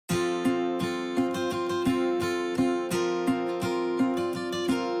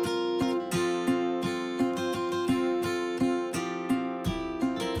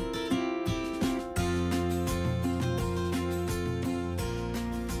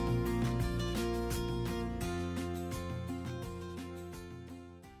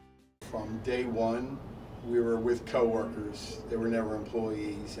From day one, we were with coworkers. They were never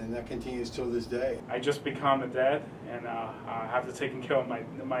employees, and that continues till this day. I just become a dad, and I have to take care of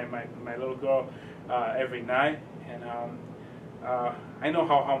my little girl every night, and I know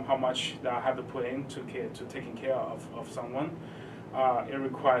how much that I have to put into taking care of someone. It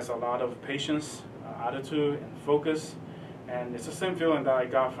requires a lot of patience, attitude, and focus, and it's the same feeling that I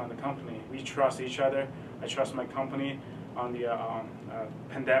got from the company. We trust each other. I trust my company on the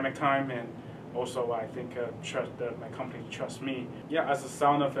pandemic time, and also I think my company trusts me. Yeah, as a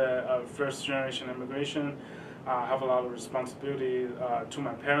son of a first generation immigration, I have a lot of responsibility to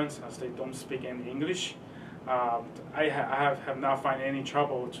my parents as they don't speak any English. I have not found any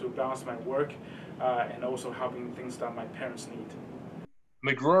trouble to balance my work and also helping things that my parents need.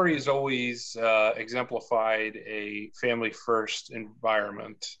 McGrory has always exemplified a family-first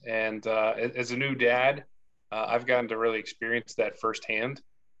environment, and as a new dad, I've gotten to really experience that firsthand.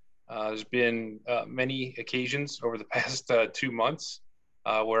 There's been many occasions over the past 2 months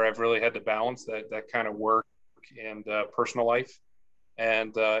where I've really had to balance that kind of work and personal life,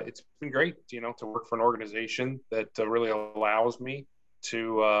 and it's been great, to work for an organization that really allows me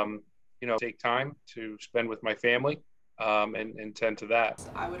to, take time to spend with my family. And tend to that.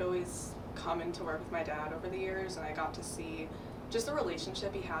 I would always come into work with my dad over the years, and I got to see just the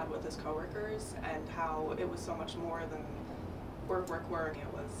relationship he had with his coworkers and how it was so much more than work.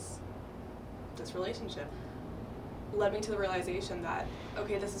 It was this relationship. Led me to the realization that,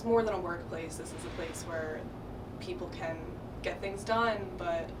 okay, this is more than a workplace. This is a place where people can get things done,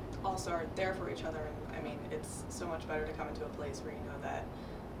 but also are there for each other. And I mean, it's so much better to come into a place where you know that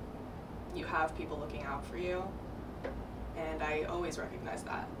you have people looking out for you. And I always recognize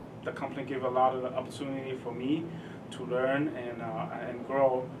that. The company gave a lot of opportunity for me to learn and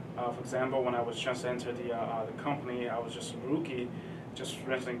grow. For example, when I was just entered the company, I was just a rookie, just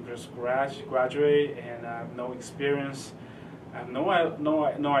recently graduate, and I have no experience. I have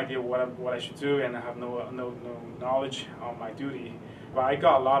no idea what I should do, and I have no knowledge on my duty. But I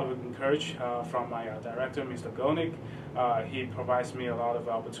got a lot of encouragement from my director, Mr. Golnick. He provides me a lot of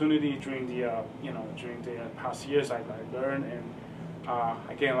opportunity during the during the past years. I learned, and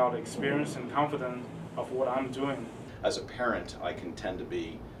I gain a lot of experience and confidence of what I'm doing. As a parent, I can tend to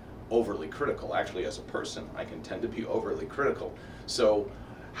be overly critical. Actually, as a person, I can tend to be overly critical. So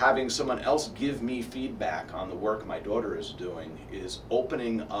having someone else give me feedback on the work my daughter is doing is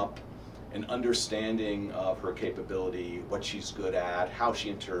opening up an understanding of her capability, what she's good at, how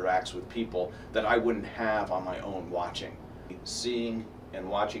she interacts with people that I wouldn't have on my own watching. Seeing and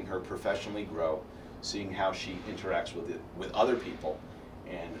watching her professionally grow, seeing how she interacts with other people,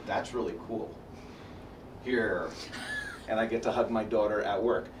 and that's really cool. Here, and I get to hug my daughter at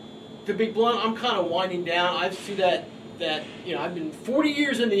work. To be blunt, I'm kind of winding down. I see that I've been 40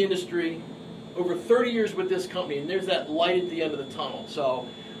 years in the industry, over 30 years with this company, and there's that light at the end of the tunnel. So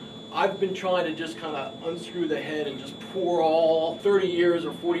I've been trying to just kind of unscrew the head and just pour all 30 years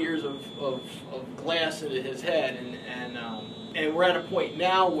or 40 years of glass into his head, and we're at a point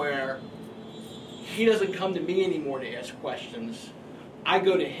now where he doesn't come to me anymore to ask questions. I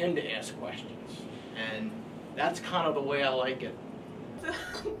go to him to ask questions, and that's kind of the way I like it.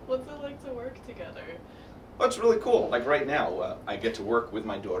 What's it like to work together? Well, it's really cool. Like right now, I get to work with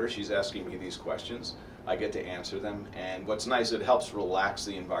my daughter. She's asking me these questions. I get to answer them, and what's nice, it helps relax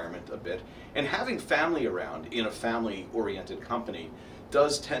the environment a bit. And having family around in a family-oriented company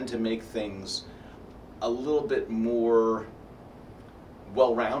does tend to make things a little bit more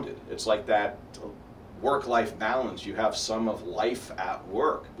well-rounded. It's like that work-life balance. You have some of life at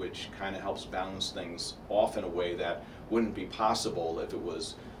work, which kind of helps balance things off in a way that wouldn't be possible if it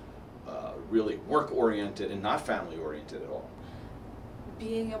was really work-oriented and not family-oriented at all.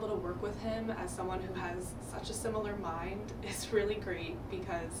 Being able to work with him as someone who has such a similar mind is really great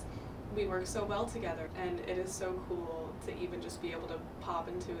because we work so well together, and it is so cool to even just be able to pop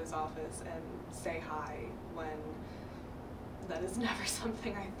into his office and say hi when that is never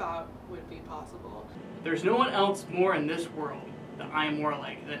something I thought would be possible. There's no one else more in this world that I am more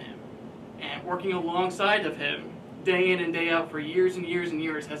like than him. And working alongside of him, day in and day out for years and years and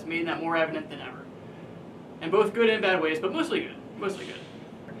years, has made that more evident than ever. In both good and bad ways, but mostly good. Mostly good.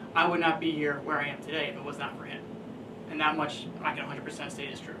 I would not be here where I am today if it was not for him. And that much I can 100% say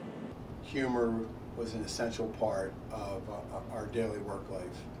is true. Humor was an essential part of our daily work life.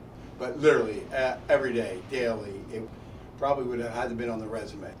 But literally, every day, daily, it probably would have had to been on the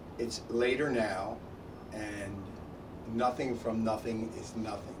resume. It's later now, and nothing from nothing is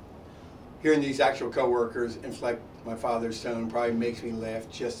nothing. Hearing these actual coworkers inflect my father's tone probably makes me laugh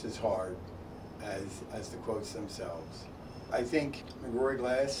just as hard as the quotes themselves. I think McGrory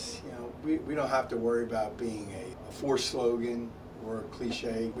Glass, you know, we don't have to worry about being a forced slogan or a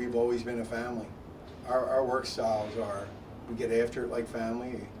cliche. We've always been a family. Our work styles are, we get after it like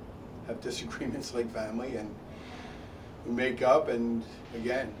family, have disagreements like family, and we make up, and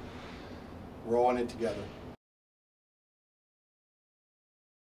again, we're all in it together.